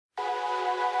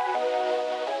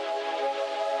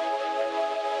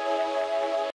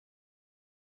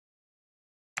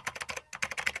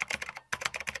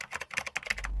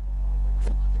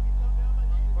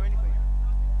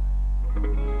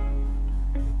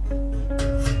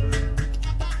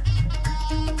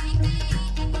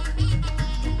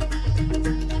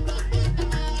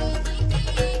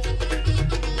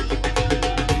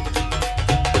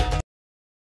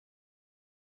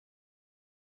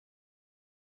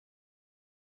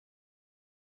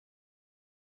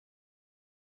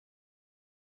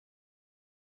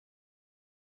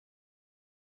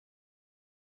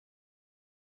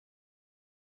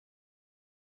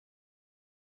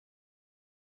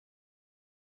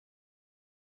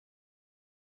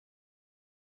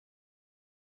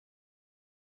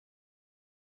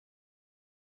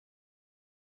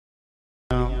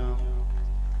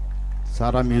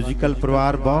सारा म्यूजिकल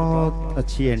परिवार बहुत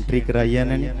अच्छी एंट्री कराई है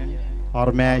इन्होंने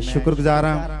और मैं शुक्रगुजार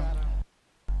हाँ।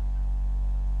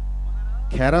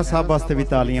 खैरा साहब वास्ते भी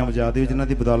तालियां बजा दिओ जिन्हां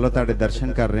दी बदौलत तुहाडे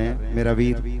दर्शन कर रहे हैं। मेरा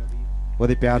वीर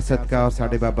ओहदे प्यार सदका और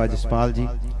साडे बाबा जसपाल जी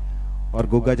और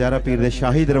गुग्गा जारा पीर दे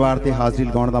शाही दरबार ते हाज़री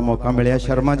लगाउण दा मौका मिलिया।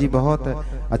 शर्मा जी बहुत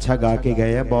अच्छा गा के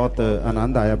गए हैं, बहुत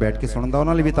आनंद आया बैठ के सुणन दा।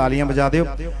 उन्हां लई भी तालियां बजा दिओ।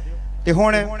 ते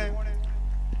हुण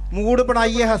मूड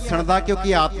बनाइए हसण दा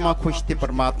क्योंकि आत्मा खुश ते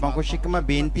परमात्मा खुश। एक मैं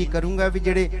बेनती करूंगा भी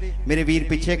जेडे मेरे वीर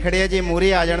पिछे खड़े आ जे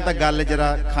मूहरे आ जाण तां गल जरा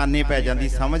खाने पै जांदी,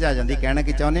 समझ आ जांदी। कहना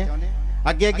कि चाहुंदे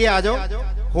अगे अगे आ जाओ,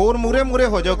 होर मूहरे मूहरे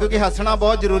हो जाओ क्योंकि हसना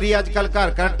बहुत जरूरी है। अजकल घर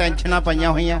घर टेंशनां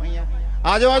पईयां होईयां।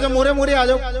 आ जाओ मूहरे मूहरे आ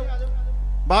जाओ,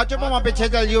 बाद चो भावें पिछे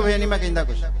चल जिओ, फिर नहीं मैं कहंदा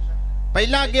कुछ।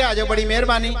 पहला अगे आ जाओ, बड़ी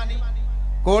मेहरबानी।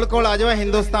 कोल कोल आ जाओ,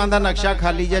 हिंदुस्तान दा नक्शा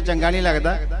खाली जिहा चंगा नहीं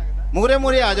लगदा। मूहरे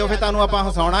मूहरे आ जाओ, फिर तुहानूं आपां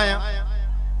हसाउणा आ।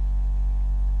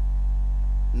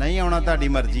 नहीं आउणा तुहाडी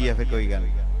मर्जी है, फिर कोई गल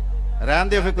नहीं, रहन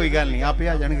दिओ, फिर कोई गल नहीं, आपे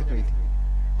आ जाणगे कोई।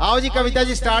 आओ जी कविता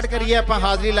जी स्टार्ट करिए, आपां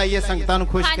हाज़री लाइए, संगतां नूं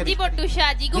खुश करिए। हां जी पोटू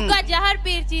शाह जी, गुग्गा जाहर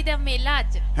पीर जी दा मेला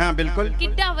अज। हां बिल्कुल,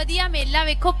 किड्डा वधिया मेला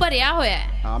वेखो भरिया होया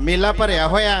है। हां मेला भरिया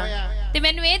होया ते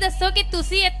मैनू ये दसो कि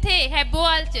तुसी इत्थे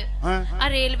हैबोवाल च आ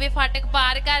रेलवे फाटक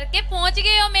पार करके पहुंच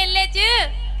गए हो मेले च?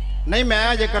 नहीं, मैं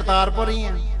अजे करतारपुर ही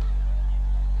हां।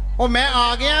 ओ मैं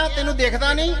आ गया, तेनू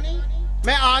देखदा नहीं?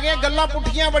 मैं आ गया, गल्लां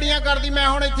पुठियां बड़ियां करदी। मैं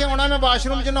हुण इत्थे आउणा, मैं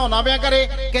वाशरूम च नहाउणा पिया करे।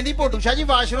 कहंदी पोटू शाह जी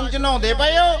वाशरूम च नहाउंदे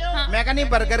पए हो? मैं कहनी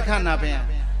बर्गर खाना पिया।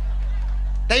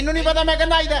 तैनू नहीं पता मैं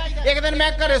कहना आईदा। एक दिन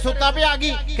मैं घरे सुत्ता पिया, आ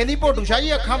गई कहंदी पोटू शाह जी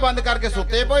अखां बंद करके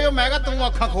सुत्ते पए हो। मैं कहा तू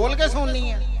अखां खोल के सौनी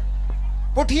है।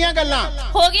 पुठियां गल्लां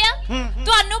हो गया।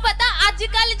 तुहानू पता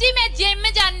अजकल जी मैं जिम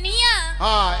जानी आ।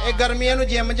 हां, ये गर्मियां नू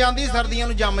जिम जांदी, सर्दियां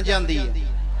नू जम जांदी है।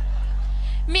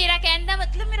 मेरा कहने का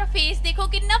मतलब मेरा फेस देखो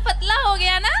कितना पतला हो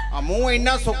गया ना। मुंह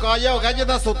इन्ना सुक्का जा हो गया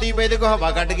जिदा सुती पई ते कोई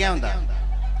हवा कट गया हुंदा।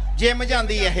 जिम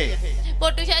जांदी है ये।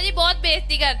 पोटू शाह जी बहुत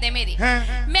बेइज्जती करदे मेरी।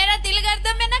 मेरा दिल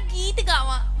करदा मैं ना गीत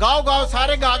गावां। गाओ गाओ,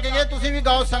 सारे गा के गए, तुसी भी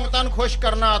गाओ। संगतां नूं खुश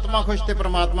करना, आत्मा खुश ते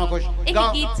परमात्मा खुश। एक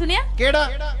गीत सुनिया केड़ा?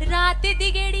 रात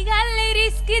दी गेड़ी गल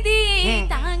रिस्क दी,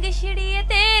 तांग छिड़ी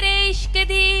तेरे इश्क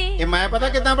दी। ए मैं पता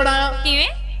किदां बनाया?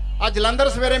 किवें? आज जलंधर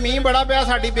सवेरे मीह बड़ा पिया,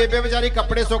 साडी बेबे बेचारी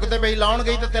कपड़े सुकते पई लाउण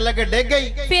गई ते तिलक के डिग गई।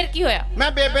 फिर की होया?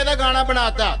 मैं बेबे दा गाना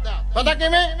बनाता। पता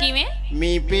किवें? किवें?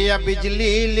 मीह पिया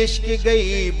बिजली लिशक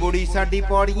गई, बुढ़ी साडी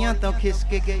पौड़ियां तो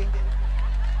खिसक गई।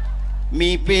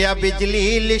 मीह पिया बिजली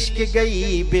लिशक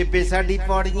गई, बेबे साडी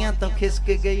पौड़ियां तो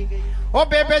खिसक गई। ओ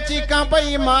बेबे चीकां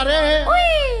पई मारे,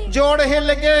 जोड़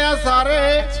हिल गया सारे।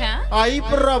 आई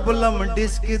प्रॉब्लम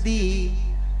डिस्क दी,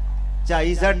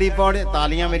 चाई साडी पौड़े।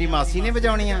 तालियां मेरी मासी ने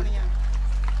बजाउणियां,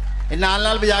 नाल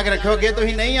नाल बजा के रखोगे।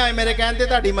 तुसीं नहीं आए मेरे कहण ते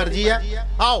तुहाडी मर्जी है।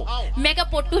 आओ। मैं कहा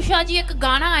पोटू शाह जी एक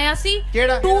गाना आया सी,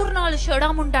 केड़ा? टूर नाल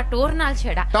छड़ा मुंडा टूर नाल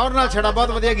छड़ा। टूर नाल छड़ा बहुत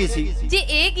वधिया गीत सी जी।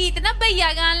 ए गीत ना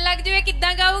भैया गान लग जावे,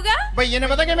 किदां गाऊगा? भैया ने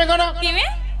पता किवें गाना? किवें?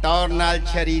 टूर नाल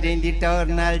छरी रहिंदी, टूर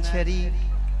नाल छरी,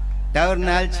 टूर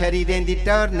नाल छरी रहिंदी,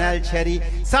 टूर नाल छरी।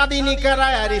 शादी नहीं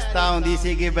कराया रिश्ता आउंदी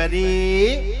सी कि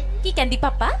बरी। की कहंदी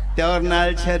पापा? टौर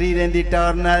नाल छरी रहिंदी,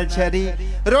 टौर नाल छरी।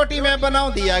 रोटी मैं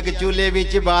बनाउंदी अग चूल्हे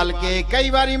विच बाल के, कई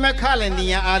बारी मैं खा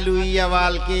लैंदी आ आलू ही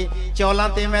उबाल के। चौलां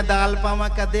ते मैं दाल पावां,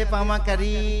 कदे पावां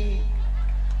करी।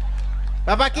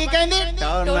 पापा की कहंदी?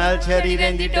 टौर नाल छरी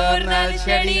रहिंदी, टौर नाल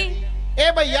छड़ी।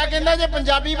 ए भैया कहंदा जे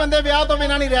पंजाबी बंदे विआह तो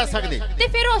बिना नहीं रह सकदे। ते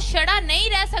फिर ओ छड़ा नहीं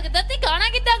रह सकदा ते गाना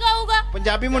किद्दां गाऊगा?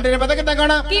 पंजाबी मुंडे ने पता किद्दां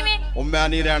गाना? किवें? ओ मैं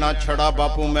नहीं रहना छड़ा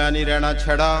बापू, मैं नहीं रहना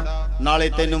छड़ा, नाले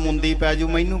तेनू मुंदी पै जू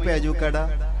मैनू पै जू कड़ा।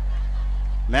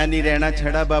 मैं नहीं रहना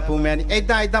छड़ा बापू, मैं नहीं।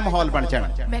 इदां इदां माहौल बन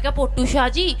जाना। मैं कहा पोटू शाह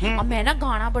जी मैं ना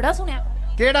गाना बड़ा सुनिया।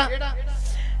 केड़ा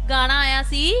गाना आया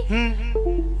सी?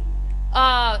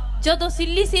 जदों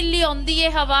सिल्ली सिल्ली आउंदी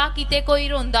है हवा, किते कोई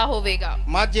रोंदा होवेगा।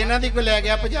 मां जिन्हां दी कोई लै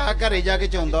गया 50 घरे जाके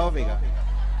चौंदा होवेगा,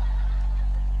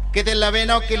 किते लवे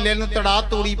ना किले नूं तड़ा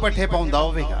तूड़ी पट्ठे पाउंदा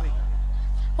होवेगा।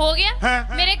 हो गया।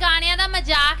 मेरे गाणियां दा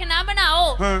मजाक ना बनाओ।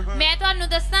 मैं तुहानू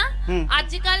दस्सां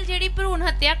अजकल जेड़ी भ्रूण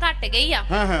हत्या घट गई आ।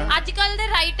 अजकल दे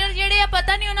राइटर जेड़े आ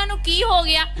पता नहीं उन्हां नू की हो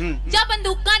गया, जां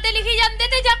बंदूकां ते लिखी जांदे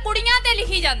ते जां कुड़ियां ते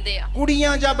लिखी जांदे आ।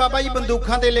 कुड़ियां जां बाबा जी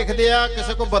बंदूकां ते लिखदे आ।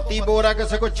 किसे को 32 बोर आ,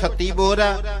 किसे को 36 बोर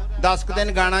आ। 10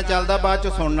 दिन गाना चलदा, बाद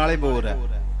च सुनने वाले बोर आ।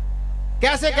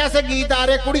 कैसे कैसे गीत आ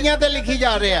रहे, कुड़ियां ते लिखी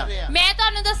जा रहे आ। मैं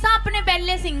तुहानू दस्सां अपने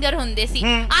पहले सिंगर हुंदे सी,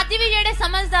 अज भी जेड़े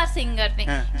समझदार सिंगर ने,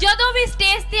 जदों भी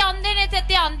स्टेज ते आउंदे ने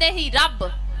ते आउंदे ही रब।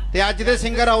 ते अज दे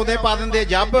सिंगर आउंदे पा दिंदे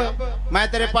जब, मैं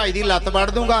तेरे भाई दी लत्त वड़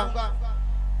दूंगा।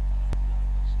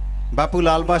 बापू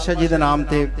लाल बादशाह जी दे नाम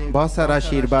ते बहुत सारा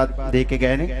आशीर्वाद दे के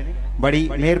गए ने, बड़ी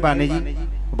मेहरबानी जी।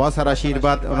 बहुत सारा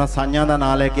आशीर्वाद उन्हां साइयां दा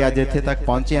नाम लैके अज इत्थे तक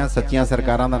पहुंचे हैं, सच्चियां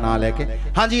सरकारां दा नाम लैके।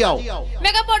 हाँ जी आओ।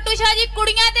 मैं कहा पोटू शाह जी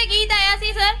कुड़ियां ते गीत आया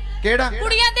सी सर, ਕਿਹੜਾ?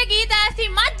 ਕੁੜੀਆਂ ਦੇ ਗੀਤ ਆਇਆ ਸੀ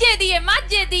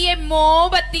ਮਾਝੇ ਦੀਏ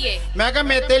ਮੋਮਬੱਤੀਏ। ਮੈਂ ਕਿਹਾ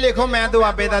ਮੇਤੇ ਲਿਖੋ ਮੈਂ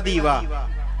ਦੁਆਬੇ ਦਾ ਦੀਵਾ।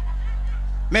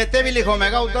 ਮੇਤੇ ਵੀ ਲਿਖੋ। ਮੈਂ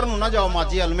ਕਿਹਾ ਉਧਰ ਨੂੰ ਨਾ ਜਾਓ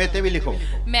ਮਾਝੀ ਵੱਲ, ਮੇਤੇ ਵੀ ਲਿਖੋ।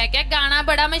 ਮੈਂ ਕਿਹਾ ਗਾਣਾ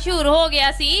ਬੜਾ ਮਸ਼ਹੂਰ ਹੋ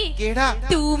ਗਿਆ ਸੀ। ਕਿਹੜਾ?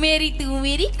 ਤੂੰ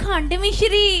ਮੇਰੀ ਖੰਡ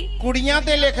ਮਿਸ਼ਰੀ। ਕੁੜੀਆਂ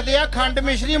ਤੇ ਲਿਖਦੇ ਆ ਖੰਡ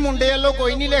ਮਿਸ਼ਰੀ, ਮੁੰਡੇ ਵੱਲੋਂ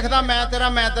ਕੋਈ ਨਹੀਂ ਲਿਖਦਾ ਮੈਂ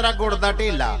ਤੇਰਾ ਗੁੜ ਦਾ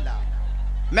ਢੇਲਾ।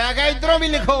 ਮੈਂ ਕਿਹਾ ਇਧਰੋਂ ਵੀ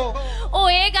ਲਿਖੋ। ਉਹ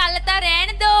ਇਹ ਗੱਲ ਤਾਂ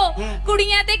ਰਹਿਣ ਦੋ,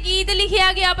 ਕੁੜੀਆਂ ਤੇ ਗੀਤ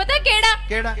ਲਿਖਿਆ ਗਿਆ ਪਤਾ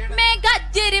ਕਿਹੜਾ? ਮੈਂ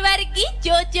ਗਾਜਰ ਵਰਗੀ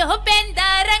ਚੋ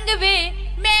ਪੈਂਦਾ ਰੰਗ ਵੇ,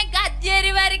 ਮੈਂ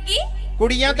ਗਾਜਰ ਵਰਗੀ।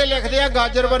 ਕੁੜੀਆਂ ਤੇ ਲਿਖਦੇ ਆ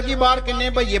ਗਾਜਰ ਵਰਗੀ, ਬਾਹਰ ਕਿੰਨੇ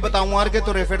ਭਈਏ ਬਤਾਉਂ ਵਰਗੇ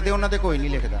ਤੁਰੇ ਫਿਰਦੇ, ਉਹਨਾਂ ਤੇ ਕੋਈ ਨਹੀਂ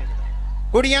ਲਿਖਦਾ।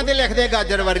 ਕੁੜੀਆਂ ਤੇ ਲਿਖਦੇ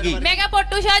ਗਾਜਰ ਵਰਗੀ। ਮੈਂ ਕਿਹਾ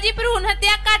ਪੋਟੂ ਸ਼ਾਹ ਜੀ ਭਰੂਣ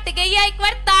ਹੱਤਿਆ ਘਟ ਗਈ ਆ, ਇੱਕ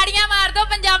ਵਾਰ ਤਾੜੀਆਂ ਮਾਰ ਦੋ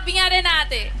ਪੰਜਾਬੀਆਂ ਦੇ ਨਾਂ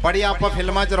ਤੇ। ਬੜੀ ਆਪਾਂ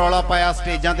ਫਿਲਮਾਂ 'ਚ ਰੌਲਾ ਪਾਇਆ,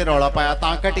 ਸਟੇਜਾਂ ਤੇ ਰੌਲਾ ਪਾਇਆ,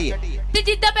 ਤਾਂ ਘਟੀ ਹੈ। ਤੇ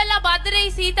ਜਿੱਦਾਂ ਪਹਿਲਾਂ ਵੱਧ ਰਹੀ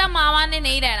ਸੀ ਤਾਂ ਮਾਵਾਂ ਨੇ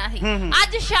ਨਹੀਂ ਰਹਿਣਾ ਸੀ।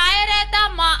 ਅੱਜ ਸ਼ਾਇਰ ਹੈ ਤਾਂ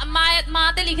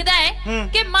ਮਾਂ ਤੇ ਲਿਖਦਾ ਹੈ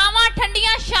ਕਿ ਮਾਵਾਂ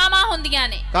ਠੰਡੀਆਂ ਸ਼ਾਮਾਂ ਹੁੰਦੀਆਂ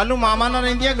ਨੇ। ਕੱਲ ਨੂੰ ਮਾਵਾਂ ਨਾ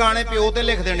ਰਹਿੰਦੀਆਂ ਗਾਣੇ ਪਿਓ ਤੇ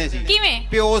ਲਿਖ ਦੇਣੇ ਸੀ। ਕਿਵੇਂ?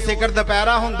 ਪਿਓ ਸਿਕਰ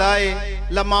ਦੁਪਹਿਰਾ ਹੁੰਦਾ ਏ,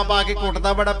 ਲੰਮਾ ਪਾ ਕੇ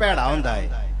ਕੁੱਟਦਾ ਬੜਾ ਭੈੜਾ ਹੁੰਦਾ ਏ।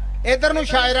 ਇਧਰ ਨੂੰ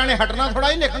ਸ਼ਾਇਰਾਂ ਨੇ ਹਟਣਾ ਥੋੜਾ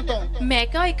ਹੀ ਲਿਖਣ ਤੋਂ। ਮੈਂ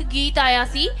ਕਿਹਾ ਇੱਕ ਗੀਤ ਆਇਆ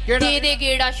ਸੀ ਦੇ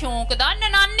ਗੇੜਾ ਸ਼ੌਂਕ ਦਾ,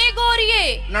 ਨਨਾਨੇ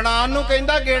ਗੋਰੀਏ। ਨਨਾਨ ਨੂੰ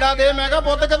ਕਹਿੰਦਾ ਗੇੜਾ ਦੇ। ਮੈਂ ਕਿਹਾ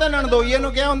ਪੁੱਤ ਕਦੇ ਨਣਦੋਈਏ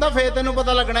ਨੂੰ ਕਿਹਾ ਹੁੰਦਾ, ਫੇਰ ਤੈਨੂੰ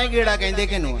ਪਤਾ ਲੱਗਣਾ ਹੀ ਗੇੜਾ ਕਹਿੰਦੇ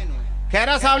ਕਿਹਨੂੰ।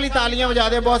 ਖਹਿਰਾ ਸਾਹਿਬ ਲਈ ਤਾਲੀਆਂ ਵਜਾ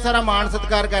ਦੇ, ਬਹੁਤ ਸਾਰਾ ਮਾਣ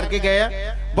ਸਤਿਕਾਰ ਕਰਕੇ ਗਏ ਆ,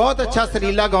 ਬਹੁਤ ਅੱਛਾ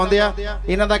ਸਰੀਲਾ ਗਾਉਂਦੇ ਆ।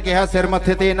 ਇਹਨਾਂ ਦਾ ਕਿਹਾ ਸਿਰ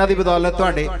ਮੱਥੇ ਤੇ, ਇਹਨਾਂ ਦੀ ਬਦੌਲਤ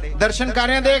ਤੁਹਾਡੇ ਦਰਸ਼ਨ ਕਰ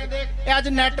ਰਹੇ ਆ। ਦੇਖ ਇਹ ਅੱਜ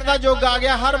ਨੈਟ ਦਾ ਯੁੱਗ ਆ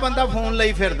ਗਿਆ, ਹਰ ਬੰਦਾ ਫੋਨ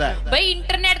ਲਈ ਫਿਰਦਾ ਬਈ,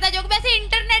 ਇੰਟਰਨੈਟ ਦਾ ਯੁੱਗ। ਵੈਸੇ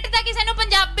ਇੰਟਰਨੈਟ ਦਾ ਕਿਸੇ ਨੂੰ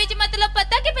ਪੰਜਾਬੀ 'ਚ ਮਤਲਬ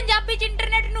ਪਤਾ ਕਿ ਪੰਜਾਬੀ 'ਚ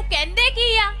ਇੰਟਰਨੈਟ ਨੂੰ ਕਹਿੰਦੇ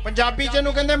ਕੀ ਆ? ਪੰਜਾਬੀ 'ਚ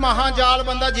ਇਹਨੂੰ ਕਹਿੰਦੇ ਮਹਾਜਾਲ।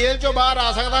 ਬੰਦਾ ਜੇਲ੍ਹ 'ਚੋਂ ਬਾਹਰ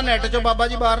ਆ ਸਕਦਾ, ਨੈਟ 'ਚੋਂ ਬਾਬਾ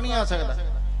ਜੀ ਬਾਹਰ ਨਹੀਂ ਆ ਸਕਦਾ।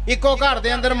 ਇੱਕੋ ਘਰ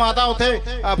ਦੇ ਅੰਦਰ ਮਾਤਾ ਉੱਥੇ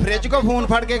ਫ੍ਰਿਜ ਕੋ ਫੋਨ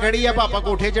ਫੜ ਕੇ ਖੜੀ ਆ, ਪਾਪਾ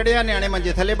ਕੋਠੇ ਚੜੇ ਆ, ਨਿਆਣੇ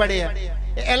ਮੰਜੇ ਥੱਲੇ ਬੜੇ ਆ।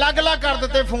 ਅਲੱਗ-ਅਲੱਗ ਕਰ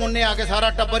ਦਿੱਤੇ ਫੋਨ ਨੇ ਆ ਕੇ, ਸਾਰਾ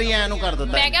ਟੱਬਰ ਹੀ ਐ ਨੂੰ ਕਰ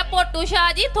ਦਿੱਤਾ। ਮੈਂ ਕਿਹਾ ਪੋਟੂ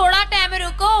ਸ਼ਾਹ ਜੀ ਥੋੜਾ ਟਾਈਮ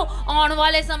ਰੁਕੋ, ਆਉਣ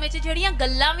ਵਾਲੇ ਸਮੇਂ 'ਚ ਜਿਹੜੀਆਂ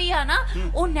ਗੱਲਾਂ ਵੀ ਆ ਨਾ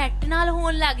ਉਹ ਨੈਟ ਨਾਲ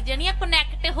ਹੋਣ ਲੱਗ ਜਾਣੀਆਂ,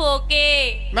 ਕਨੈਕਟ ਹੋ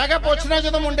ਕੇ। ਮੈਂ ਕਿਹਾ ਪੁੱਛਣਾ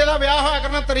ਜਦੋਂ ਮੁੰਡੇ ਦਾ ਵਿਆਹ ਹੋਇਆ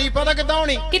ਕਰਨਾ, ਤਾਰੀਫ ਪਤਾ ਕਿੱਦਾਂ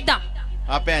ਹੋਣੀ? ਕਿੱਦਾਂ?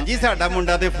 ਆ ਭੈਣ ਜੀ ਸਾਡਾ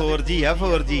ਮੁੰਡਾ ਤੇ 4G ਆ,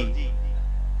 4G।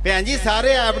 ਭੈਣ ਜੀ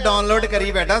ਸਾਰੇ ਐਪ ਡਾਊਨਲੋਡ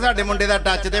ਕਰੀ ਬੈਠਾ, ਸਾਡੇ ਮੁੰਡੇ ਦਾ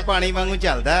ਟੱਚ ਤੇ ਪਾਣੀ ਵਾਂਗੂ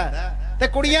ਚੱਲਦਾ। ਤੇ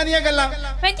ਕੁੜੀਆਂ ਦੀਆਂ ਗੱਲਾਂ।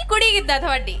 ਭੈਣ ਜੀ ਕੁੜੀ ਕਿੱਦਾਂ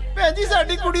ਤੁਹਾਡੀ? ਭੈਣ ਜੀ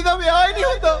ਸਾਡੀ ਕੁੜੀ ਦਾ ਵਿਆਹ ਹੀ ਨਹੀਂ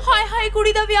ਹੁੰਦਾ। ਹਾਏ ਹਾਏ,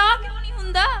 ਕੁੜੀ ਦਾ ਵਿਆਹ ਕਿਉਂ ਨਹੀਂ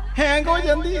ਹੁੰਦਾ? ਹੈਂਗ ਹੋ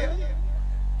ਜਾਂਦੀ ਹੈ।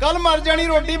 ਕੱਲ ਮਰ ਜਾਣੀ,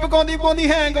 ਰੋਟੀ ਪਕਾਉਂਦੀ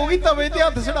ਪਾਉਂਦੀ ਹੈਂਗ ਹੋ ਗਈ, ਤਵੇ ਤੇ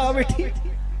ਹੱਥ ਛੜਾ ਬੈਠੀ।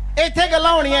 ਇੱਥੇ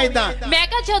ਗੱਲਾਂ ਹੋਣੀਆਂ ਇਦਾਂ। ਮੈਂ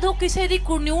ਕਿਹਾ ਜਦੋਂ ਕਿਸੇ ਦੀ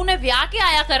ਕੁੜੀ ਨੇ ਵਿਆਹ ਕੇ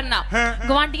ਆਇਆ ਕਰਨਾ,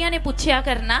 ਗਵਾਂਢੀਆਂ ਨੇ ਪੁੱਛਿਆ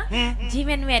ਕਰਨਾ ਜੀ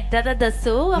ਮੈਨੂੰ ਏਦਾਂ ਦਾ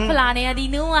ਦੱਸੋ, ਫਲਾਣਿਆਂ ਦੀ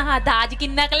ਨੂੰ ਆਹ ਦਾਜ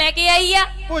ਕਿੰਨਾ ਕ ਲੈ ਕੇ ਆਈ ਆ।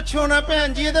 ਪੁੱਛੋ ਨਾ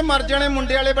ਭੈਣ ਜੀ, ਇਹ ਤੇ ਮਰ ਜਾਣੇ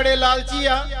ਮੁੰਡੇ ਵਾਲੇ ਬੜੇ ਲਾਲਚੀ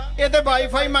ਆ। ਇਹ ਤੇ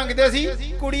ਵਾਈਫਾਈ ਮੰਗਦੇ ਸੀ,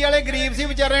 ਕੁੜੀ ਵਾਲੇ ਗਰੀਬ ਸੀ,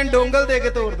 ਵਿਚਾਰਿਆਂ ਨੇ ਡੋਂਗਲ ਦੇ ਕੇ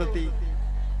ਤੋੜ ਦਿੱਤੀ।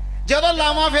 ਜਦੋਂ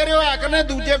ਲਾਵਾਂ ਫੇਰੇ ਹੋਇਆ ਕਰਨੇ,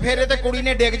 ਦੂਜੇ ਫੇਰੇ ਤੇ ਕੁੜੀ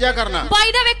ਨੇ ਡਿੱਗ ਜਾ ਕਰਨਾ।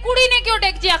 ਬਾਈ ਦਾ ਵੇ ਕੁੜੀ ਨੇ ਕਿਉਂ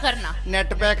ਡਿੱਗ ਜਾ ਕਰਨਾ?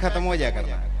 ਨੈਟ ਪੈਕ ਖਤਮ ਹੋ ਜਾ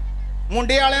ਕਰਨਾ।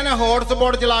 ਮੁੰਡੇ ਵਾਲਿਆਂ ਨੇ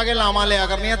ਹੌਟਸਪੌਟ ਚਲਾ ਕੇ ਲਾਵਾਂ ਲਿਆ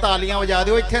ਕਰਨੀਆਂ, ਤਾਲੀਆਂ ਵਜਾ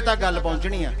ਦਿਓ, ਇੱਥੇ ਤੱਕ ਗੱਲ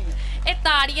ਪਹੁੰਚਣੀ ਆ। ਇਹ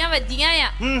ਤਾੜੀਆਂ ਵੱਜੀਆਂ ਆ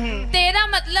ਤੇ ਇਹਦਾ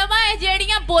ਮਤਲਬ ਆ ਇਹ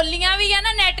ਜਿਹੜੀਆਂ ਬੋਲੀਆਂ ਵੀ ਆ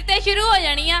ਨਾ ਨੈਟ ਤੇ ਸ਼ੁਰੂ ਹੋ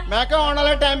ਜਾਣੀਆਂ। ਮੈਂ ਕਿਹਾ ਆਉਣ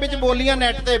ਵਾਲੇ ਟਾਈਮ ਵਿੱਚ ਬੋਲੀਆਂ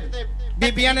ਨੈਟ ਤੇ,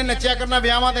 ਬੀਬੀਆਂ ਨੇ ਨੱਚਿਆ ਕਰਨਾ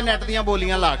ਵਿਆਹਾਂ ਤੇ ਨੈਟ ਦੀਆਂ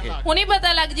ਬੋਲੀਆਂ ਲਾ ਕੇ। ਹੁਣੀ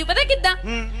ਪਤਾ ਲੱਗ ਜੂ। ਪਤਾ ਕਿੱਦਾਂ?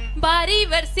 ਬਾਰੀ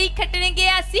ਵਰਸੀ ਖੱਟਣ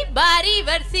ਗਿਆ ਸੀ, ਬਾਰੀ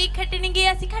ਵਰਸੀ ਖੱਟਣ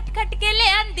ਗਿਆ ਸੀ, ਖੱਟ ਖੱਟ ਕੇ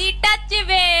ਲਿਆਂਦੀ ਟੱਚ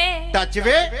ਵੇ। ਟੱਚ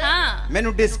ਵੇ? ਹਾਂ।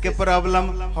 ਮੈਨੂੰ ਡਿਸਕ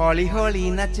ਪ੍ਰੋਬਲਮ, ਹੌਲੀ ਹੌਲੀ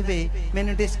ਨੱਚਵੇ,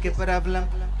 ਮੈਨੂੰ ਡਿਸਕ ਪ੍ਰੋਬਲਮ,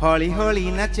 ਹੌਲੀ ਹੌਲੀ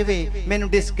ਨੱਚਵੇ, ਮੈਨੂੰ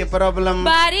ਡਿਸਕ ਪ੍ਰੋਬਲਮ।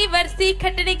 ਬਾਰੀ ਵਰਸੀ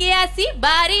ਖੱਟਣ ਗਿਆ ਸੀ,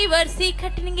 ਬਾਰੀ ਵਰਸੀ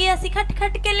ਖੱਟਣ ਗਿਆ ਸੀ, ਖੱਟ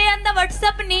ਖੱਟ ਕੇ ਲਿਆਂਦਾ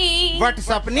WhatsApp ਨੀ।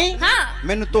 WhatsApp ਨੀ? ਹਾਂ।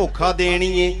 ਮੈਨੂੰ ਧੋਖਾ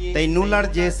ਦੇਣੀ ਏ ਤੈਨੂੰ ਲੜ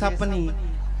ਜੇ ਸਪਨੀ,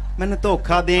 ਮੈਨੂੰ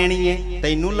ਧੋਖਾ ਦੇਣੀ ਏ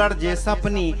ਤੈਨੂੰ ਲੜ ਜੇ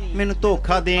ਸਪਨੀ, ਮੈਨੂੰ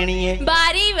ਧੋਖਾ ਦੇਣੀ ਏ।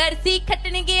 ਬਾਰੀ ਵਰਸੀ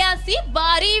ਖੱਟਣ ਗਿਆ ਸੀ,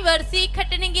 ਬਾਰੀ ਵਰਸੀ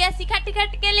ਖੱਟਣ ਗਿਆ ਸੀ, ਖੱਟ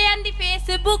ਖੱਟ ਕੇ ਲਿਆਂਦੀ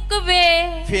Facebook ਵੇ।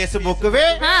 Facebook ਵੇ?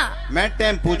 ਹਾਂ। ਮੈਂ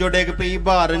ਟੈਂਪੂ ਚੋਂ ਡਿੱਗ ਪਈ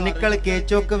ਬਾਹਰ ਨਿਕਲ ਕੇ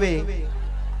ਚੁੱਕ ਵੇ,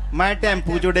 ਮੈਂ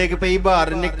ਟੈਂਪੂ ਚੋਂ ਡਿੱਗ ਪਈ ਬਾਹਰ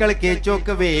ਨਿਕਲ ਕੇ ਚੁੱਕ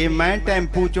ਵੇ, ਮੈਂ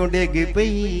ਟੈਂਪੂ ਚੋਂ ਡਿੱਗ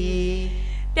ਪਈ।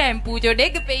 ਟੈਂਪੂ ਚੋਂ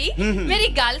ਡਿੱਗ ਪਈ? ਮੇਰੀ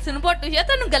ਗੱਲ ਸੁਣ ਪੋਟੂ ਸ਼ਾਹ,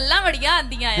 ਤੁਹਾਨੂੰ ਗੱਲਾਂ ਬੜੀਆਂ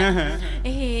ਆਉਂਦੀਆਂ ਆ।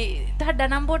 ਇਹ ਤੁਹਾਡਾ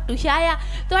ਨਾਮ ਪੋਟੂ ਸ਼ਾਹ ਆ,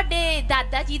 ਤੁਹਾਡੇ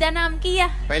ਦਾਦਾ ਜੀ ਦਾ ਨਾਮ ਕੀ ਆ?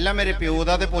 ਪਹਿਲਾਂ ਮੇਰੇ ਪਿਓ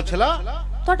ਦਾ ਤੇ ਪੁੱਛ ਲਾ।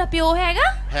 ਤੁਹਾਡਾ ਪਿਓ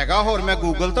ਹੈਗਾ? ਹੈਗਾ। ਹੋਰ ਮੈਂ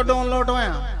ਗੂਗਲ ਤੋਂ ਡਾਊਨਲੋਡ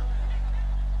ਹੋਇਆ।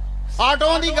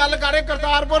 ਆਟੋਆਂ ਦੀ ਗੱਲ ਕਰੇ,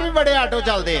 ਕਰਤਾਰਪੁਰ ਵੀ ਬੜੇ ਆਟੋ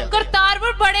ਚੱਲਦੇ ਆ।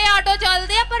 ਕਰਤਾਰਪੁਰ ਬੜੇ ਆਟੋ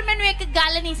ਚੱਲਦੇ ਆ, ਪਰ ਮੈਨੂੰ ਇੱਕ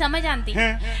ਗੱਲ ਨਹੀਂ ਸਮਝ ਆਉਂਦੀ,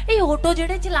 ਇਹ ਆਟੋ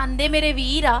ਜਿਹੜੇ ਚਲਾਉਂਦੇ ਮੇਰੇ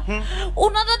ਵੀਰ ਆ,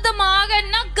 ਉਹਨਾਂ ਦਾ ਦਿਮਾਗ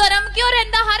ਇੰਨਾ ਗਰਮ ਕਿਉਂ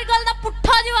ਰਹਿੰਦਾ? ਹਰ ਗੱਲ ਦਾ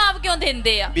ਪੁੱਠਾ ਜਵਾਬ ਕਿਉਂ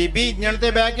ਦਿੰਦੇ ਆ? ਬੀਬੀ ਇੰਜਣ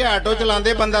ਤੇ ਬਹਿ ਕੇ ਆਟੋ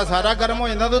ਚਲਾਉਂਦੇ ਬੰਦਾ ਸਾਰਾ ਗਰਮ ਹੋ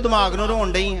ਜਾਂਦਾ, ਤੂੰ ਦਿਮਾਗ ਨੂੰ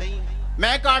ਰੋਣ ਡਈ ਆ।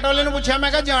 ਮੈਂ ਇੱਕ ਆਟੋ ਵਾਲੇ ਨੂੰ ਪੁੱਛਿਆ,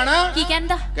 ਮੈਂ ਕਿਹਾ ਜਾਣਾ? ਕੀ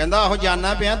ਕਹਿੰਦਾ? ਕਹਿੰਦਾ ਆਹੋ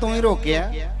ਜਾਣਾ ਪਿਆ, ਤੂੰ ਹੀ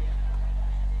ਰੋਕਿਆ।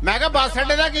 ਮੈਂ ਕਿਹਾ ਬੱਸ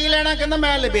ਅੱਡੇ ਦਾ ਕੀ ਲੈਣਾ? ਕਹਿੰਦਾ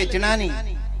ਮੈਂ ਵੇਚਣਾ ਨਹੀਂ।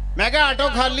 ਮੈਂ ਕਿਹਾ ਆਟੋ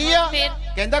ਖਾਲੀ ਆ?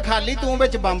 ਕਹਿੰਦਾ ਖਾਲੀ, ਤੂੰ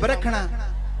ਵਿੱਚ ਬੰਬ ਰੱਖਣਾ।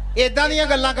 ਏਦਾਂ ਦੀਆਂ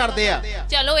ਗੱਲਾਂ ਕਰਦੇ ਆ।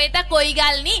 ਚਲੋ ਇਹ ਤਾਂ ਕੋਈ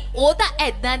ਗੱਲ ਨਹੀਂ, ਉਹ ਤਾਂ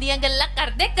ਏਦਾਂ ਦੀਆਂ ਗੱਲਾਂ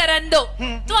ਕਰਦੇ, ਕਰਨ ਦੋ।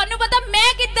 ਤੁਹਾਨੂੰ ਪਤਾ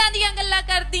ਮੈਂ ਕਿੱਦਾਂ ਦੀਆਂ ਗੱਲਾਂ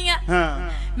ਕਰਦੀ ਆ?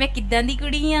 ਮੈਂ ਕਿੱਦਾਂ ਦੀ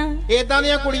ਕੁੜੀ ਆ? ਏਦਾਂ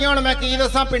ਦੀਆਂ ਕੁੜੀਆਂ ਹੁਣ ਮੈਂ ਕੀ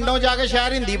ਦੱਸਾਂ, ਪਿੰਡੋਂ ਜਾ ਕੇ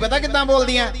ਸ਼ਹਿਰ ਹਿੰਦੀ ਪਤਾ ਕਿੱਦਾਂ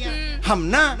ਬੋਲਦੀਆਂ। हम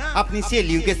ना अपनी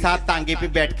सहेलियों के साथ तांगे पे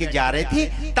बैठ के जा रहे थे,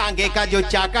 तांगे का जो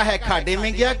चाका है खाडे में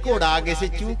गया, घोड़ा आगे से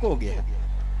चूक हो गया।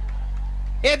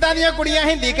 एदा दियां कुड़ियां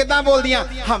हिंदी किदां बोलदियां?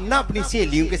 हम ना अपनी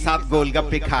सहेलियों के साथ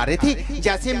गोलगप्पे खा रहे थे,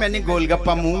 जैसे मैंने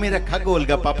गोलगप्पा मुंह में रखा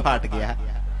गोलगप्पा फाट गया।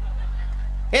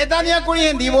 एदा दियां कुड़ियां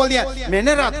हिंदी बोलदियां,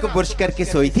 मैंने रात को ब्रश करके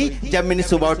सोई थी, जब मैंने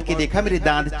सुबह उठ के देखा मेरे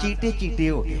दांत चीटे चीटे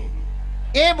हो गए।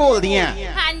 ਇਹ ਬੋਲਦੀਆਂ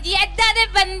ਹਾਂਜੀ ਐਦਾਂ ਦੇ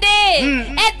ਬੰਦੇ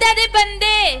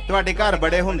ਤੁਹਾਡੇ ਘਰ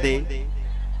ਬੜੇ ਹੁੰਦੇ,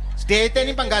 ਸਟੇਜ ਤੇ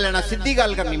ਨਹੀਂ ਪੰਗਾ ਲੈਣਾ, ਸਿੱਧੀ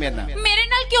ਗੱਲ ਕਰਨੀ ਮੇਰੇ ਨਾਲ। ਮੇਰੇ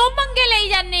ਨਾਲ ਕਿਉਂ ਪੰਗੇ ਲਈ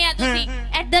ਜਾਂਦੇ ਆ ਤੁਸੀਂ?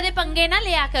 ਐਦਾਂ ਦੇ ਪੰਗੇ ਨਾ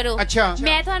ਲਿਆ ਕਰੋ।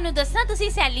 ਮੈਂ ਤੁਹਾਨੂੰ ਦੱਸਾਂ, ਤੁਸੀਂ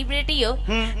ਸੈਲੀਬ੍ਰਿਟੀ ਹੋ,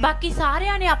 ਬਾਕੀ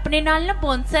ਸਾਰਿਆਂ ਨੇ ਆਪਣੇ ਨਾਲ ਨਾ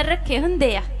ਬੌਂਸਰ ਰੱਖੇ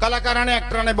ਹੁੰਦੇ ਆ। ਕਲਾਕਾਰਾਂ ਨੇ,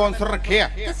 ਐਕਟਰਾਂ ਨੇ ਬੌਂਸਰ ਰੱਖੇ ਆ,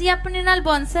 ਤੁਸੀਂ ਆਪਣੇ ਨਾਲ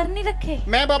ਬੌਂਸਰ ਨਹੀਂ ਰੱਖੇ?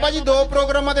 ਮੈਂ ਬਾਬਾ ਜੀ 2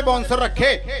 ਪ੍ਰੋਗਰਾਮਾਂ ਤੇ ਬੌਂਸਰ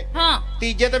ਰੱਖੇ। ਹਾਂ,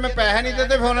 ਤੀਜੇ ਤੇ ਮੈਂ ਪੈਸੇ ਨਹੀਂ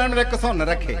ਦਿੱਤੇ, ਫਿਰ ਉਹਨਾਂ ਨੇ ਮੇਰੇ ਘਸੁੰਨ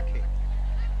ਰੱਖੇ।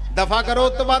 ਦਫਾ ਕਰੋ,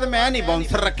 ਉਸ ਤੋਂ ਬਾਅਦ ਮੈਂ ਨਹੀਂ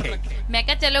ਬੌਂਸਰ ਰੱਖੇ। ਮੈਂ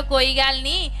ਕਿਹਾ ਚਲੋ ਕੋਈ ਗੱਲ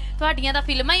ਨਹੀਂ, ਤੁਹਾਡੀਆਂ ਤਾਂ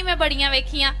ਫਿਲਮਾਂ ਹੀ ਮੈਂ ਬੜੀਆਂ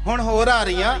ਵੇਖੀਆਂ। ਹੁਣ ਹੋਰ ਆ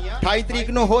ਰਹੀਆਂ, 28 ਤਰੀਕ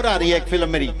ਨੂੰ ਹੋਰ ਆ ਰਹੀ ਹੈ ਇੱਕ ਫਿਲਮ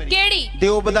ਮੇਰੀ। ਕਿਹੜੀ?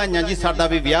 ਦਿਓ ਵਧਾਈਆਂ ਜੀ, ਸਾਡਾ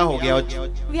ਵੀ ਵਿਆਹ ਹੋ ਗਿਆ।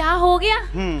 ਵਿਆਹ ਹੋ ਗਿਆ?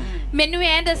 ਮੈਨੂੰ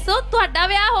ਐ ਦੱਸੋ, ਤੁਹਾਡਾ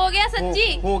ਵਿਆਹ ਹੋ ਗਿਆ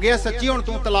ਸੱਚੀ? ਹੋ ਗਿਆ ਸੱਚੀ। ਹੁਣ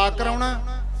ਤੂੰ ਤਲਾਕ ਕਰਾਉਣਾ?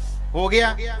 ਹੋ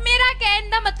ਗਿਆ। ਮੇਰਾ ਕਹਿਣ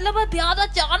ਦਾ ਮਤਲਬ ਹੈ ਵਿਆਹ ਦਾ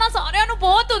ਚਾਅ ਨਾ ਸਾਰਿਆਂ ਨੂੰ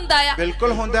ਬਹੁਤ ਹੁੰਦਾ ਆ।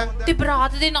 ਬਿਲਕੁਲ ਹੁੰਦਾ। ਤੇ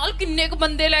ਬਰਾਤ ਦੇ ਨਾਲ ਕਿੰਨੇ ਕੁ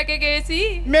ਬੰਦੇ ਲੈ ਕੇ ਗਏ ਸੀ?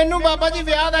 ਮੈਨੂੰ ਬਾਬਾ ਜੀ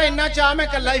ਵਿਆਹ ਦਾ ਇੰਨਾ ਚਾਅ, ਮੈਂ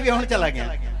ਇਕੱਲਾ ਹੀ ਵਿਆਹਣ ਚਲਾ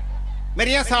ਗਿਆ।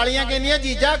 ਮੇਰੀਆਂ ਸਾਲੀਆਂ ਕਹਿੰਦੀਆਂ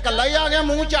ਜੀਜਾ ਇਕੱਲਾ ਹੀ ਆ ਗਿਆ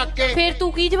ਮੂੰਹ ਚੱਕ ਕੇ। ਫਿਰ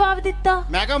ਤੂੰ ਕੀ ਜਵਾਬ ਦਿੱਤਾ?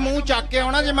 ਮੈਂ ਕਿਹਾ ਮੂੰਹ ਚੱਕ ਕੇ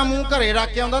ਆਉਣਾ, ਜੇ ਮੈਂ ਮੂੰਹ ਘਰੇ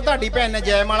ਰੱਖ ਕੇ ਆਉਂਦਾ ਤੁਹਾਡੀ ਭੈਣ ਨੇ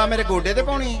ਜੈਮਾਲਾ ਮੇਰੇ ਗੋਡੇ ਤੇ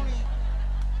ਪਾਉਣੀ।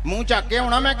 ਮੂੰਹ ਚੱਕ ਕੇ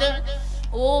ਆਉਣਾ ਮੈਂ ਕਿਹਾ।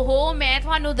 ਓਹੋ, ਮੈਂ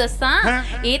ਤੁਹਾਨੂੰ ਦੱਸਾਂ,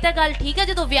 ਇਹ ਤਾਂ ਗੱਲ ਠੀਕ ਹੈ,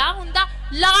 ਜਦੋਂ ਵਿਆਹ ਹੁੰਦਾ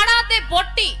ਲਾੜਾ ਤੇ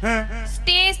ਬੋਟੀ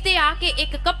ਸਟੇਜ ਤੇ ਆ ਕੇ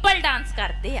ਇੱਕ ਕਪਲ ਡਾਂਸ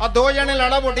ਕਰਦੇ ਆ। 2 ਜਣੇ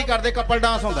ਲਾੜਾ ਬੋਟੀ ਕਰਦੇ, ਕਪਲ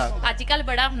ਡਾਂਸ ਹੁੰਦਾ ਅੱਜ ਕੱਲ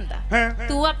ਬੜਾ ਹੁੰਦਾ।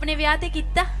 ਤੂੰ ਆਪਣੇ ਵਿਆਹ ਤੇ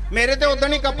ਕੀਤਾ? ਮੇਰੇ ਤੇ ਉਦੋਂ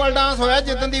ਹੀ ਕਪਲ ਡਾਂਸ ਹੋਇਆ,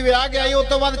 ਜਿੱਦਣ ਦੀ ਵਿਆਹ ਗਿਆ ਸੀ, ਉਸ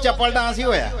ਤੋਂ ਬਾਅਦ ਚੱਪਲ ਡਾਂਸ ਹੀ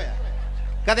ਹੋਇਆ।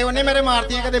 ਕਦੇ ਉਹਨੇ ਮੇਰੇ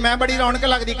ਮਾਰਤੀਆਂ, ਕਦੇ ਮੈਂ। ਬੜੀ ਰੌਣਕ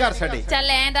ਲੱਗਦੀ ਘਰ ਸਾਡੇ। ਚੱਲ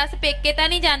ਐਂ ਦੱਸ, ਪੇਕੇ ਤਾਂ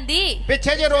ਨਹੀਂ ਜਾਂਦੀ?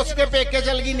 ਪਿੱਛੇ ਜੇ ਰੁੱਸ ਕੇ ਪੇਕੇ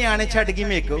ਚਲ ਗਈ, ਨਿਆਣੇ ਛੱਡ ਗਈ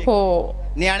ਮੇਰੇ ਕੋ।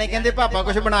 ਨਿਆਣੇ ਕਹਿੰਦੇ ਪਾਪਾ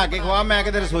ਕੁਝ ਬਣਾ ਕੇ ਖਵਾ, ਮੈਂ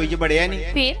ਕਿਤੇ ਰਸੋਈ 'ਚ ਵੜਿਆ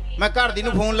ਨਹੀਂ। ਫਿਰ ਮੈਂ ਘਰ ਦੀ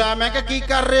ਨੂੰ ਫੋਨ ਲਾਇਆ, ਮੈਂ ਕਿਹਾ ਕੀ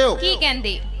ਕਰ ਰਹੇ ਹੋ? ਕੀ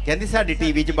ਕਹਿੰਦੀ? ਕਹਿੰਦੀ ਸਾਡੀ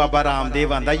ਟੀਵੀ 'ਚ ਬਾਬਾ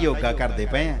ਰਾਮਦੇਵ ਆਂਦਾ ਯੋਗਾ ਕਰਦੇ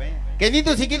ਪਏ ਆ। ਕਹਿੰਦੀ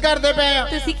ਤੁਸੀਂ ਕੀ ਕਰਦੇ ਪਏ ਆ?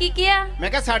 ਤੁਸੀਂ ਕੀ ਕਿਹਾ? ਮੈਂ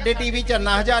ਕਿਹਾ ਸਾਡੇ ਟੀਵੀ 'ਚ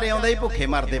ਅੰਨਾ ਹਜ਼ਾਰੇ ਆਉਂਦਾ ਹੀ, ਭੁੱਖੇ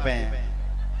ਮਰਦੇ ਪਏ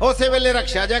ਆ। ਉਸੇ ਵੇਲੇ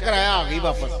ਰਕਸ਼ਾ ਜਿਹਾ ਕਰਾਇਆ, ਆ ਗਈ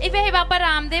ਵਾਪਸ। ਇਹ ਵੇ ਬਾਬਾ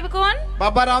ਰਾਮਦੇਵ ਕੌਣ?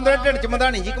 ਬਾਬਾ ਰਾਮਦੇਵ ਢਿੱਡ 'ਚ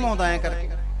ਮਧਾਣੀ ਜੀ ਕਮਾਉਂਦਾ ਐ ਕਰਕੇ।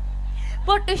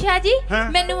 ਪੋਟੂ ਸ਼ਾਹ ਜੀ,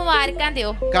 ਮੈਨੂੰ ਮੁਬਾਰਕਾਂ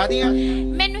ਦਿਓ। ਕਾਹਦੀਆਂ?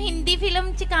 ਮੈਨੂੰ ਹਿੰਦੀ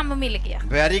ਫਿਲਮ 'ਚ ਕੰਮ ਮਿਲ ਗਿਆ।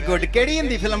 Very good. ਕਿਹੜੀ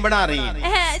ਹਿੰਦੀ ਫਿਲਮ ਬਣਾ ਰਹੀ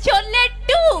ਹੈ? ਸ਼ੋਲੇ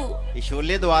 2। ਇਹ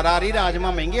ਸ਼ੋਲੇ ਦੁਆਰਾ ਆ ਰਹੀ,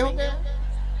 ਰਾਜਮਾ ਮਹਿੰਗੇ ਹੋ ਗਏ।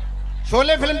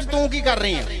 ਸ਼ੋਲੇ ਫਿਲਮ 'ਚ ਤੂੰ ਕੀ ਕਰ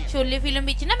ਰਹੀ ਹੈ? ਸ਼ੋਲੇ ਫਿਲਮ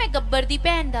ਵਿੱਚ ਨਾ ਮੈਂ ਗੱਬਰ ਦੀ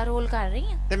ਭੈਣ ਦਾ ਰੋਲ ਕਰ ਰਹੀ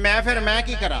ਹਾਂ। ਤੇ ਮੈਂ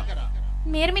ਕੀ ਕਰਾਂ?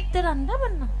 ਮੇਰ ਮਿੱਤਰ ਆਂਦਾ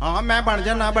ਬਣਨਾ? ਹਾਂ, ਮੈਂ ਬਣ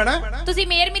ਜਾ। ਨਾ ਬਣਾ। ਤੁਸੀਂ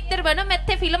ਮੇਰ ਮਿੱਤਰ ਬਣੋ, ਮੈਂ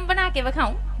ਇੱਥੇ ਫਿਲਮ ਬਣਾ ਕੇ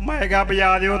ਵਿਖਾਉਂ। ਮੈਂ ਕਿਹਾ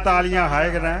ਬਜਾ ਦਿਓ ਤਾਲੀਆਂ, ਹਾਏ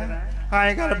ਕਰਾਂ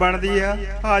ਐਂ ਗੱਲ ਬਣਦੀ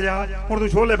ਆ ਜਾ ਹੁਣ ਤੂੰ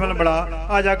ਸ਼ੋਲੇ ਫਿਲਮ ਬਣਾ,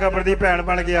 ਆ ਜਾ ਗੱਬਰ ਦੀ ਭੈਣ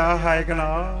ਬਣ ਗਿਆ, ਹਾਏ ਕਨਾ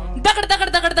ਦਗੜ ਦਗੜ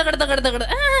ਦਗੜ ਦਗੜ ਦਗੜ ਦਗੜ।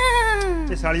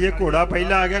 ਤੇ ਸਾਲੀਏ ਘੋੜਾ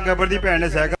ਪਹਿਲਾਂ ਆ ਗਿਆ, ਗੱਬਰ ਦੀ ਭੈਣ ਨੇ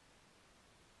ਸਾਈਕਲ।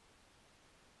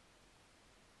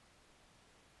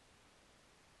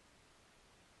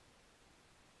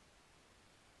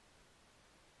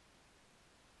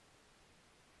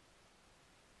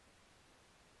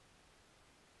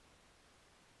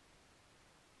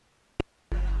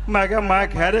 ਮੈਂ ਕਿਹਾ ਮੈਂ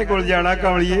ਖਹਿਰੇ ਕੋਲ ਜਾਣਾ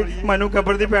ਕਮਲੀਏ, ਮੈਨੂੰ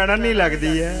ਗੱਬਰ ਦੀ ਭੈਣ ਨਹੀਂ ਲੱਗਦੀ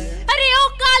ਐ। ਅਰੇ ਉਹ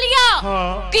ਕਾਲੀਆ,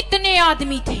 ਹਾਂ ਕਿਤਨੇ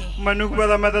ਆਦਮੀ ਥੇ? ਮੈਨੂੰ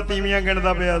ਪਤਾ, ਮੈਂ ਤਾਂ ਤੀਵੀਆਂ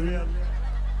ਗਿਣਦਾ ਪਿਆ ਸੀ,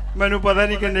 ਮੈਨੂੰ ਪਤਾ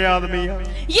ਨਹੀਂ ਕਿੰਨੇ ਆਦਮੀ ਆ।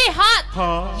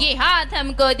 ये हाथ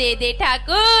हमको दे दे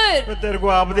ठाकुर। तेरे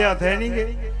को आपदे हथ है नहीं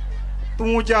गए,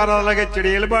 तू चारा लगे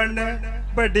चड़ेल बनना,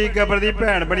 ਵੱਡੀ ਗੱਬਰ ਦੀ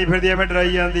ਭੈਣ ਬਣੀ ਫਿਰਦੀ ਐ, ਮੈਂ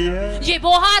ਡਰਾਈ ਜਾਂਦੀ ਐ। ये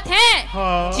वो हाथ हैं,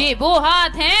 हाँ ये वो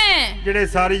हाथ हैं ਜਿਹੜੇ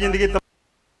ਸਾਰੀ ਜ਼ਿੰਦਗੀ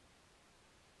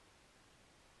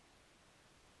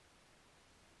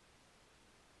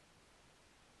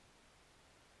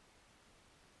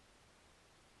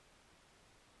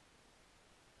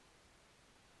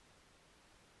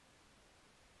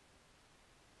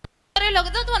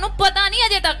लगदा ਤੁਹਾਨੂੰ ਪਤਾ ਨਹੀਂ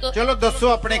ਅਜੇ ਤੱਕ। ਚਲੋ ਦੱਸੋ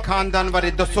ਆਪਣੇ ਖਾਨਦਾਨ ਬਾਰੇ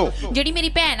ਦੱਸੋ। ਜਿਹੜੀ ਮੇਰੀ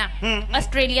ਭੈਣ ਆ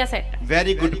ਆਸਟ੍ਰੇਲੀਆ ਸੈੱਟ।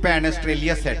 Very good. ਭੈਣ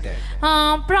ਆਸਟ੍ਰੇਲੀਆ ਸੈੱਟ ਹੈ।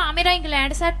 ਹਾਂ, ਭਰਾ ਮੇਰਾ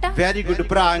ਇੰਗਲੈਂਡ ਸੈੱਟ ਆ। Very good.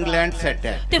 ਭਰਾ ਇੰਗਲੈਂਡ ਸੈੱਟ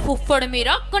ਹੈ। ਤੇ ਫੁੱਫੜ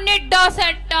ਮੇਰਾ ਕੈਨੇਡਾ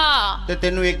ਸੈੱਟ ਆ। ਤੇ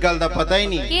ਤੈਨੂੰ ਇੱਕ ਗੱਲ ਦਾ ਪਤਾ ਹੀ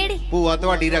ਨਹੀਂ? ਕਿਹੜੀ? ਭੂਆ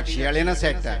ਤੁਹਾਡੀ ਰਕਸ਼ੇ ਵਾਲੇ ਨਾਲ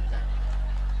ਸੈੱਟ ਹੈ।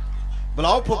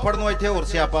 ਬੁਲਾਓ ਫੁੱਫੜ ਨੂੰ, ਇੱਥੇ ਹੋਰ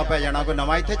ਸਿਆਪਾ ਪੈ ਜਾਣਾ। ਕੋਈ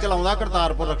ਨਵਾਂ ਇੱਥੇ ਚਲਾਉਂਦਾ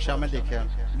ਕਰਤਾਰਪੁਰ ਰਕਸ਼ਾ, ਮੈਂ ਦੇਖਿਆ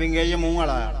ਬਿੰਗੇ ਜੇ ਮੂੰਹ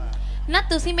ਵਾਲਾ। ਨਾ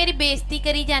ਤੁਸੀਂ ਮੇਰੀ ਬੇਇੱਜ਼ਤੀ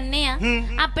ਕਰੀ ਜਾਂਦੇ ਆ।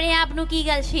 ਆਪਣੇ ਆਪ ਨੂੰ ਕੀ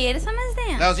ਗੱਲ ਸ਼ੇਰ ਸਮਝਦੇ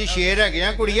ਆ? ਅਸੀਂ ਸ਼ੇਰ ਹੈਗੇ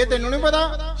ਆ ਕੁੜੀਏ, ਤੈਨੂੰ ਨਹੀਂ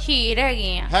ਪਤਾ? ਸ਼ੇਰ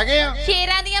ਹੈਗੇ ਆ।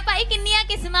 ਸ਼ੇਰਾਂ ਦੀਆਂ ਭਾਈ ਕਿੰਨੀਆਂ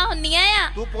ਕਿਸਮਾਂ ਹੁੰਦੀਆਂ ਆ?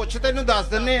 ਤੂੰ ਪੁੱਛ, ਤੈਨੂੰ ਦੱਸ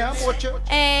ਦਿੰਨੇ ਆ, ਪੁੱਛ।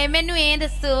 ਮੈਨੂੰ ਇਹ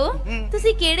ਦੱਸੋ,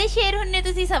 ਤੁਸੀਂ ਕਿਹੜੇ ਸ਼ੇਰ ਹੁੰਨੇ?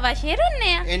 ਤੁਸੀਂ ਸਵਾ ਸ਼ੇਰ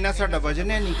ਹੁੰਨੇ ਆ? ਇੰਨਾ ਸਾਡਾ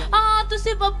ਵਜਨ ਹੈ ਨਹੀਂ। ਹਾਂ,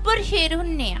 ਤੁਸੀਂ ਬੱਬਰ ਸ਼ੇਰ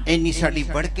ਹੁੰਨੇ ਆ। ਇੰਨੀ ਸਾਡੀ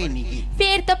ਬੜਕੇ ਨਹੀਂ ਗਈ।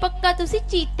 ਫੇਰ ਤਾਂ ਪੱਕਾ ਤੁਸੀਂ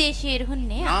ਚੀਤੇ ਸ਼ੇਰ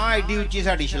ਹੁੰਨੇ ਆ। ਹਾਂ, ਐਡੀ ਉੱਚੀ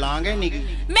ਸਾਡੀ ਛਲਾਂਗ ਹੈ ਨਹੀਂ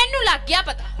ਗਈ। ਮੈਨੂੰ ਲੱਗ ਗਿਆ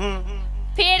ਪਤਾ।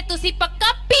 ਫੇਰ ਤੁਸੀਂ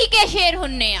ਪੱਕਾ ਪੀ ਕੇ ਸ਼ੇਰ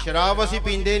ਹੁੰਨੇ ਆ। ਸ਼ਰਾਬ ਅਸੀਂ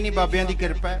ਪੀਂਦੇ ਨਹੀਂ, ਬਾਬਿਆਂ ਦੀ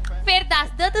ਕਿਰਪਾ ਹੈ। ਫੇਰ ਦੱਸ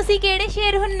ਦੋ ਤੁਸੀਂ ਕਿਹੜੇ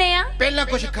ਸ਼ੇਰ ਹੁੰਨੇ ਆ? ਪਹਿਲਾਂ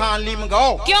ਕੁਝ ਖਾਣ ਲਈ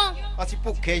ਮੰਗਾਓ। ਕਿਉਂ? ਅਸੀਂ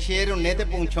ਭੁੱਖੇ ਸ਼ੇਰ ਹੁੰਨੇ ਤੇ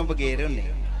ਪੂੰਛੋਂ ਬਗੈਰ ਹੁੰਨੇ।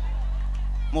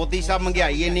 ਮੋਦੀ ਸਾਹਿਬ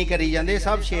ਮਹਿੰਗਾਈ ਇੰਨੀ ਕਰੀ ਜਾਂਦੇ,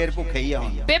 ਸਭ ਸ਼ੇਰ ਭੁੱਖੇ ਹੀ ਆ ਹੁਣ।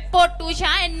 ਬੇ ਪੋਟੂ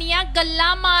ਸ਼ਾਹ ਇੰਨੀਆਂ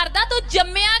ਗੱਲਾਂ ਮਾਰਦਾ, ਤੂੰ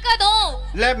ਜੰਮਿਆ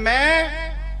ਕਦੋਂ? ਲੈ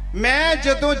ਮੈਂ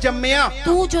ਜਦੋਂ ਜੰਮਿਆ।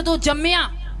 ਤੂੰ ਜਦੋਂ ਜੰਮਿਆ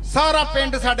ਸਾਰਾ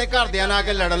ਪਿੰਡ ਸਾਡੇ ਘਰਦਿਆਂ ਨਾਲ ਆ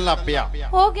ਕੇ ਲੜਨ ਲੱਗ ਪਿਆ।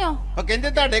 ਹੋ ਗਿਆ? ਉਹ ਕਹਿੰਦੇ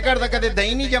ਤੁਹਾਡੇ ਘਰ ਦਾ ਕਦੇ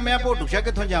ਦਹੀਂ ਨਹੀਂ ਜੰਮਿਆ, ਪੋਟੂ ਸ਼ਾਹ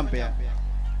ਕਿੱਥੋਂ ਜੰਮ ਪਿਆ?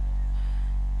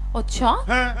 ਅੱਛਾ,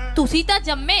 ਤੁਸੀਂ ਤਾਂ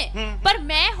ਜੰਮੇ ਪਰ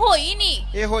ਮੈਂ ਹੋਈ ਨਹੀਂ।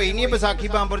 ਇਹ ਹੋਈ ਨਹੀਂ, ਵਿਸਾਖੀ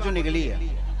ਬੰਬਰ ਚੋਂ ਨਿਕਲੀ ਆ।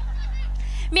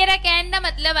 ਮੇਰਾ ਕਹਿਣ ਦਾ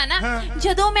ਮਤਲਬ ਹੈ ਨਾ,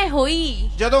 ਜਦੋਂ ਮੈਂ ਹੋਈ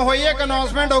ਇੱਕ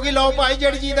ਅਨਾਉਂਸਮੈਂਟ ਹੋ ਗਈ, ਲਓ ਭਾਈ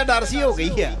ਜਿਹੜੀ ਚੀਜ਼ ਦਾ ਡਰ ਸੀ ਹੋ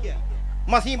ਗਈ ਆ,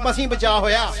 ਮਸੀਂ ਬਚਾ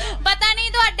ਹੋਇਆ। ਪਤਾ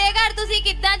ਨਹੀਂ ਤੁਹਾਡੇ ਘਰ ਤੁਸੀਂ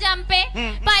ਕਿੱਦਾਂ ਜੰਮ ਪਏ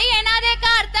ਭਾਈ, ਇਹਨਾਂ ਦੇ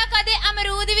ਘਰ ਤਾਂ ਕਦੇ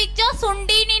ਅਮਰੂਦ ਵਿੱਚੋਂ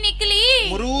ਸੁੰਡੀ ਨਹੀਂ ਨਿਕਲੀ।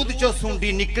 ਅਮਰੂਦ ਚੋਂ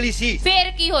ਸੁੰਡੀ ਨਿਕਲੀ ਸੀ,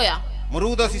 ਫੇਰ ਕੀ ਹੋਇਆ?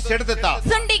 ਅਮਰੂਦ ਅਸੀਂ ਸਿੱਟ ਦਿੱਤਾ।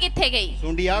 ਸੁੰਡੀ ਕਿੱਥੇ ਗਈ?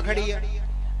 ਸੁੰਡੀ ਆ ਖੜੀ ਆ,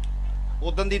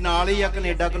 ਉਦੋਂ ਦੀ ਨਾਲ ਹੀ ਆ,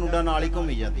 ਕੈਨੇਡਾ ਨਾਲ ਹੀ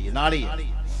ਘੁੰਮੀ ਜਾਂਦੀ ਹੈ, ਨਾਲ ਹੀ।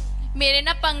 ਮੇਰੇ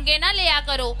ਨਾਲ ਪੰਗੇ ਨਾ ਲਿਆ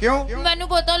ਕਰੋ। ਕਿਉਂ? ਮੈਨੂੰ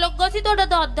ਪਤਾ ਲੱਗਾ ਸੀ ਤੁਹਾਡਾ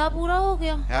ਦਾਦਾ ਪੂਰਾ ਹੋ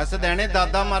ਗਿਆ। ਐਸ ਦੇਣੇ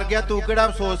ਦਾਦਾ ਮਰ ਗਿਆ, ਤੂੰ ਕਿਹੜਾ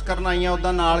ਅਫਸੋਸ ਕਰਨ ਆਈ ਆ?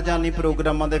 ਉਹਦਾ ਨਾਲ ਜਾਨੀ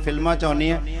ਪ੍ਰੋਗਰਾਮਾਂ ਦੇ ਫਿਲਮਾਂ ਚ ਆਉਣੀ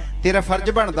ਆ, ਤੇਰਾ ਫਰਜ਼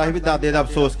ਬਣਦਾ ਸੀ ਵੀ ਦਾਦੇ ਦਾ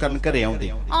ਅਫਸੋਸ ਕਰਨ ਘਰੇ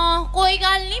ਆਉਂਦੇ। ਕੋਈ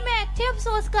ਗੱਲ ਨਹੀਂ, ਮੈਂ ਇੱਥੇ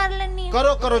ਅਫਸੋਸ ਕਰ ਲੈਣੀ ਆ।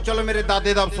 ਕਰੋ ਚਲੋ, ਮੇਰੇ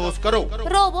ਦਾਦੇ ਦਾ ਅਫਸੋਸ ਕਰੋ।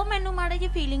 ਰੋਵੋ, ਮੈਨੂੰ ਮਾੜੀ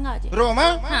ਜਿਹੀ ਫੀਲਿੰਗ ਆ ਜਾਏ।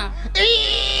 ਰੋਵਾਂ? ਹਾਂ।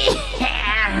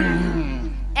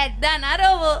 ਐਦਾਂ ਨਾ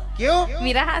ਰੋਵੋ। ਕਿਉਂ?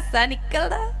 ਮੇਰਾ ਹਾਸਾ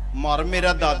ਨਿਕਲਦਾ। ਮਰ,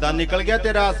 ਮੇਰਾ ਦਾਦਾ ਨਿਕਲ ਗਿਆ,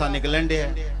 ਤੇਰਾ ਹਾਸਾ ਨਿਕਲਣ ਡਿਆ।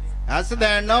 ਹੱਸ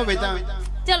ਦੇਣ ਨਾ ਹੋਵੇ ਤਾਂ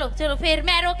ਚਲੋ ਫੇਰ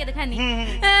ਮੈਂ ਰੋ ਕੇ ਦਿਖਾਨੀ।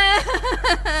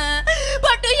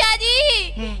 ਪੋਟੂ ਸ਼ਾਹ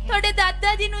ਜੀ, ਤੁਹਾਡੇ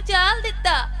ਦਾਦਾ ਜੀ ਨੂੰ ਚਾਲ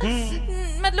ਦਿੱਤਾ,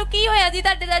 ਮਤਲਬ ਕੀ ਹੋਇਆ ਜੀ?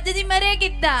 ਤੁਹਾਡੇ ਦਾਦਾ ਜੀ ਮਰੇ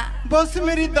ਕਿੱਦਾਂ? ਬਸ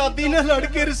ਮੇਰੀ ਦਾਦੀ ਨਾਲ ਲੜ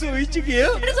ਕੇ ਰਸੋਈ ਚ ਗਿਆ।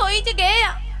 ਰਸੋਈ ਚ ਗਏ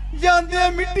ਆ? ਜਾਂਦੇ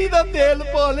ਮਿੱਟੀ ਦਾ ਤੇਲ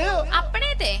ਪਾ ਲਿਆ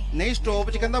ਆਪਣੇ ਤੇ। ਨਹੀਂ,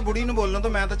 ਸਟੋਪ ਚ ਕਹਿੰਦਾ ਬੁੜੀ ਨੂੰ ਬੋਲਣ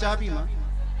ਤੋਂ, ਮੈਂ ਤਾਂ ਚਾਹ ਪੀਵਾਂ।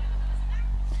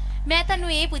 ਮੈਂ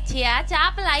ਤੁਹਾਨੂੰ ਇਹ ਪੁੱਛਿਆ, ਚਾਹ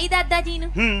ਪਲਾਈ ਦਾਦਾ ਜੀ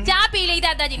ਨੂੰ? ਚਾਹ ਪੀ ਲਈ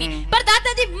ਦਾਦਾ ਜੀ ਨੇ, ਪਰ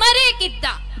ਦਾਦਾ ਜੀ ਮਰੇ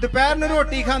ਕਿੱਦਾਂ? ਦੁਪਹਿਰ ਨੂੰ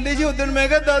ਰੋਟੀ ਖਾਂਦੇ ਸੀ, ਉਦੋਂ ਮੈਂ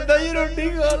ਕਿਹਾ ਦਾਦਾ ਜੀ ਰੋਟੀ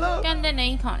ਖਾ ਲਓ। ਕਹਿੰਦੇ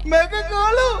ਨਹੀਂ ਖਾਣੀ। ਮੈਂ ਕਿਹਾ ਖਾ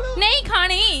ਲਓ। ਨਹੀਂ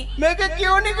ਖਾਣੀ। ਮੈਂ ਕਿਹਾ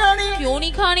ਕਿਉਂ ਨਹੀਂ ਖਾਣੀ? ਕਿਉਂ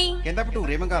ਨਹੀਂ ਖਾਣੀ? ਕਹਿੰਦਾ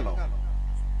ਭਟੂਰੇ ਮੰਗਾ ਲਓ।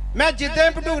 ਮੈਂ ਜਿੱਦਾਂ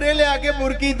ਭਟੂਰੇ ਲਿਆ ਕੇ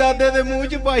ਬੁਰਕੀ ਦਾਦੇ ਦੇ ਮੂੰਹ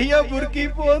 'ਚ ਪਾਈ ਆ, ਬੁਰਕੀ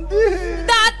ਪਾਉਂਦੀ।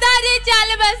 ਦਾਦਾ ਜੀ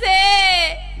ਚੱਲ ਬਸੇ।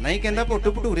 ਨਹੀਂ, ਕਹਿੰਦਾ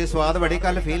ਪੋਟੂ ਭਟੂਰੇ ਸਵਾਦ ਬੜੇ,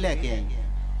 ਕੱਲ ਫੇਰ ਲੈ ਕੇ ਆਈ।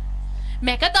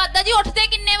 ਮੈਂ ਕਿਹਾ ਦਾਦਾ ਜੀ ਉੱਠਦੇ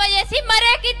ਕਿੰਨੇ ਵਜੇ ਸੀ?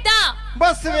 ਮਰੇ ਕਿੱਦਾਂ?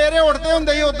 ਬਸ ਸਵੇਰੇ ਉੱਠਦੇ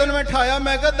ਹੁੰਦੇ ਹੀ, ਉਦੋਂ ਮੈਂ ਠਾਇਆ,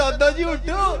 ਮੈਂ ਕਿਹਾ ਦਾਦਾ ਜੀ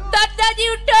ਉੱਠੋ। ਦਾਦਾ ਜੀ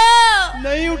ਉੱਠੋ।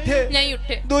 ਨਹੀਂ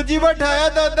ਉੱਠੇ। ਦੂਜੀ ਵਾਰ ਠਾਇਆ,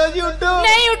 ਦਾਦਾ ਜੀ ਉੱਠੋ।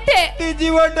 ਨਹੀਂ ਉੱਠੇ। ਤੀਜੀ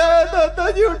ਵਾਰ ਠਾਇਆ,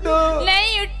 ਦਾਦਾ ਜੀ ਉੱਠੋ।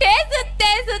 ਨਹੀਂ ਉੱਠੇ।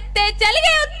 ਸੁੱਤੇ ਚੱਲ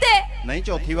ਗਏ ਉੱਤੇ। ਨਹੀਂ,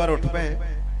 ਚੌਥੀ ਵਾਰ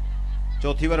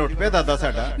ਉੱਠ ਪਏ ਦਾਦਾ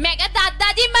ਸਾਡਾ। ਮੈਂ ਕਿਹਾ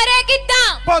ਦਾਦਾ ਜੀ ਮਰੇ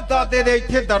ਕਿੱਦਾਂ? ਪਰ ਦਾਦੇ ਦੇ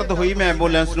ਇੱਥੇ ਦਰਦ ਹੋਈ, ਮੈਂ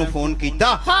ਐਂਬੂਲੈਂਸ ਨੂੰ ਫੋਨ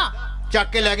ਕੀਤਾ। ਹਾਂ।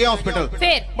 ਚੱਕ ਕੇ ਲੈ ਗਏ ਹਸਪੀਟਲ।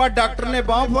 ਫੇਰ ਪਰ ਡਾਕਟਰ ਨੇ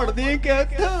ਬਾਹ ਫੜਦੀ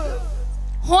ਕਹਿਤਾ,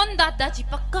 ਹੁਣ ਦਾਦਾ ਜੀ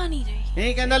ਪੱਕਾ ਨਹੀਂ ਰਹੇ।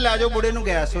 ਇਹ ਕਹਿੰਦਾ ਲੈ ਜਾਓ, ਬੁੜੇ ਨੂੰ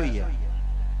ਗੈਸ ਹੋਈ ਆ।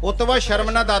 ਉਸ ਤੋਂ ਬਾਅਦ ਸ਼ਰਮ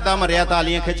ਨਾਲ ਦਾਦਾ ਮਰਿਆ।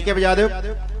 ਤਾਲੀਆਂ ਖਿੱਚ ਕੇ ਵਜਾ ਦਿਓ।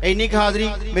 ਇੰਨੀ ਹਾਜ਼ਰੀ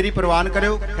ਮੇਰੀ ਪ੍ਰਵਾਨ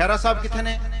ਕਰਿਓ। ਖੈਰਾ ਸਾਹਿਬ ਕਿੱਥੇ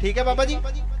ਨੇ? ਠੀਕ ਹੈ ਬਾਬਾ ਜੀ,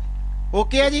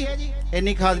 ਓਕੇ ਹੈ ਜੀ।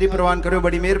 ਇੰਨੀ ਹਾਜ਼ਰੀ ਪ੍ਰਵਾਨ ਕਰਿਓ,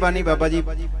 ਬੜੀ ਮਿਹਰਬਾਨੀ। ਬਾਬਾ ਜੀ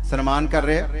ਸਨਮਾਨ ਕਰ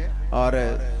ਰਹੇ ਔਰ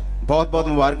ਬਹੁਤ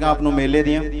ਮੁਬਾਰਕਾਂ ਆਪ ਨੂੰ ਮੇਲੇ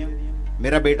ਦੀਆਂ।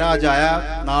 ਮੇਰਾ ਬੇਟਾ ਅੱਜ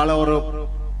ਆਇਆ ਨਾਲ, ਔਰ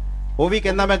ਉਹ ਵੀ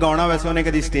ਕਹਿੰਦਾ ਮੈਂ ਗਾਉਣਾ। ਵੈਸੇ ਉਹਨੇ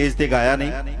ਕਦੀ ਸਟੇਜ ਤੇ ਗਾਇਆ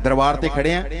ਨਹੀਂ, ਦਰਬਾਰ ਤੇ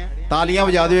ਖੜੇ ਆ। ਤਾਲੀਆਂ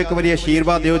ਵਜਾ ਦਿਓ, ਇੱਕ ਵਾਰੀ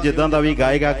ਆਸ਼ੀਰਵਾਦ ਦਿਓ ਜਿੱਦਾਂ ਦਾ ਵੀ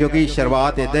ਗਾਏਗਾ, ਕਿਉਂਕਿ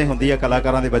ਸ਼ੁਰੂਆਤ ਇਦਾਂ ਹੀ ਹੁੰਦੀ ਆ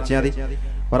ਕਲਾਕਾਰਾਂ ਦੇ, ਬੱਚਿਆਂ ਦੀ।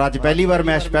 ਪਰ ਅੱਜ ਪਹਿਲੀ ਵਾਰ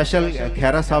ਮੈਂ ਸਪੈਸ਼ਲ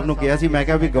ਖੈਰਾ ਸਾਹਿਬ ਨੂੰ ਕਿਹਾ ਸੀ, ਮੈਂ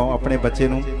ਕਿਹਾ ਵੀ ਆਪਣੇ ਬੱਚੇ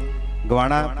ਨੂੰ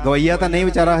ਗਵਾਣਾ। ਗਵਈਆ ਤਾਂ ਨਹੀਂ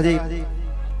ਵਿਚਾਰਾ, ਹਜੇ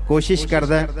ਕੋਸ਼ਿਸ਼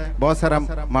ਕਰਦਾ। ਬਹੁਤ ਸਾਰਾ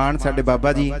ਮਾਣ ਸਾਡੇ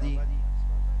ਬਾਬਾ ਜੀ,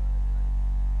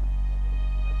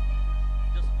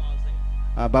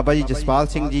 ਬਾਬਾ ਜੀ ਜਸਪਾਲ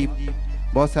ਸਿੰਘ ਜੀ,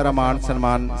 ਬਹੁਤ ਸਾਰਾ ਮਾਣ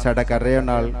ਸਨਮਾਨ ਸਾਡਾ ਕਰ ਰਹੇ ਹੋ।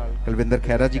 ਨਾਲ ਕੁਲਵਿੰਦਰ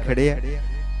ਖੈਰਾ ਜੀ ਖੜੇ ਆ।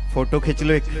 ਫੋਟੋ ਖਿੱਚ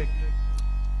ਲਓ। ਇੱਕ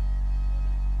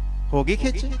ਹੋ ਗਈ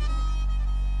ਖਿੱਚ।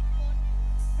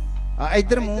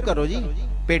 ਇੱਧਰ ਮੂੰਹ ਕਰੋ ਜੀ,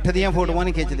 ਪਿੱਠ ਦੀਆਂ ਫੋਟੋਆਂ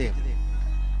ਨਹੀਂ ਖਿੱਚਦੇ।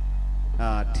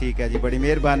 ਹਾਂ ਠੀਕ ਹੈ ਜੀ, ਬੜੀ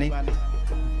ਮਿਹਰਬਾਨੀ।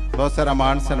 ਬਹੁਤ ਸਾਰਾ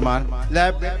ਮਾਣ ਸਨਮਾਨ।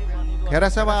 ਲੈ ਖੈਰਾ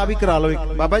ਸਾਹਿਬ ਆ ਵੀ ਕਰਾ ਲਓ ਇੱਕ।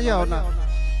 ਬਾਬਾ ਜੀ ਆਓ ਨਾ।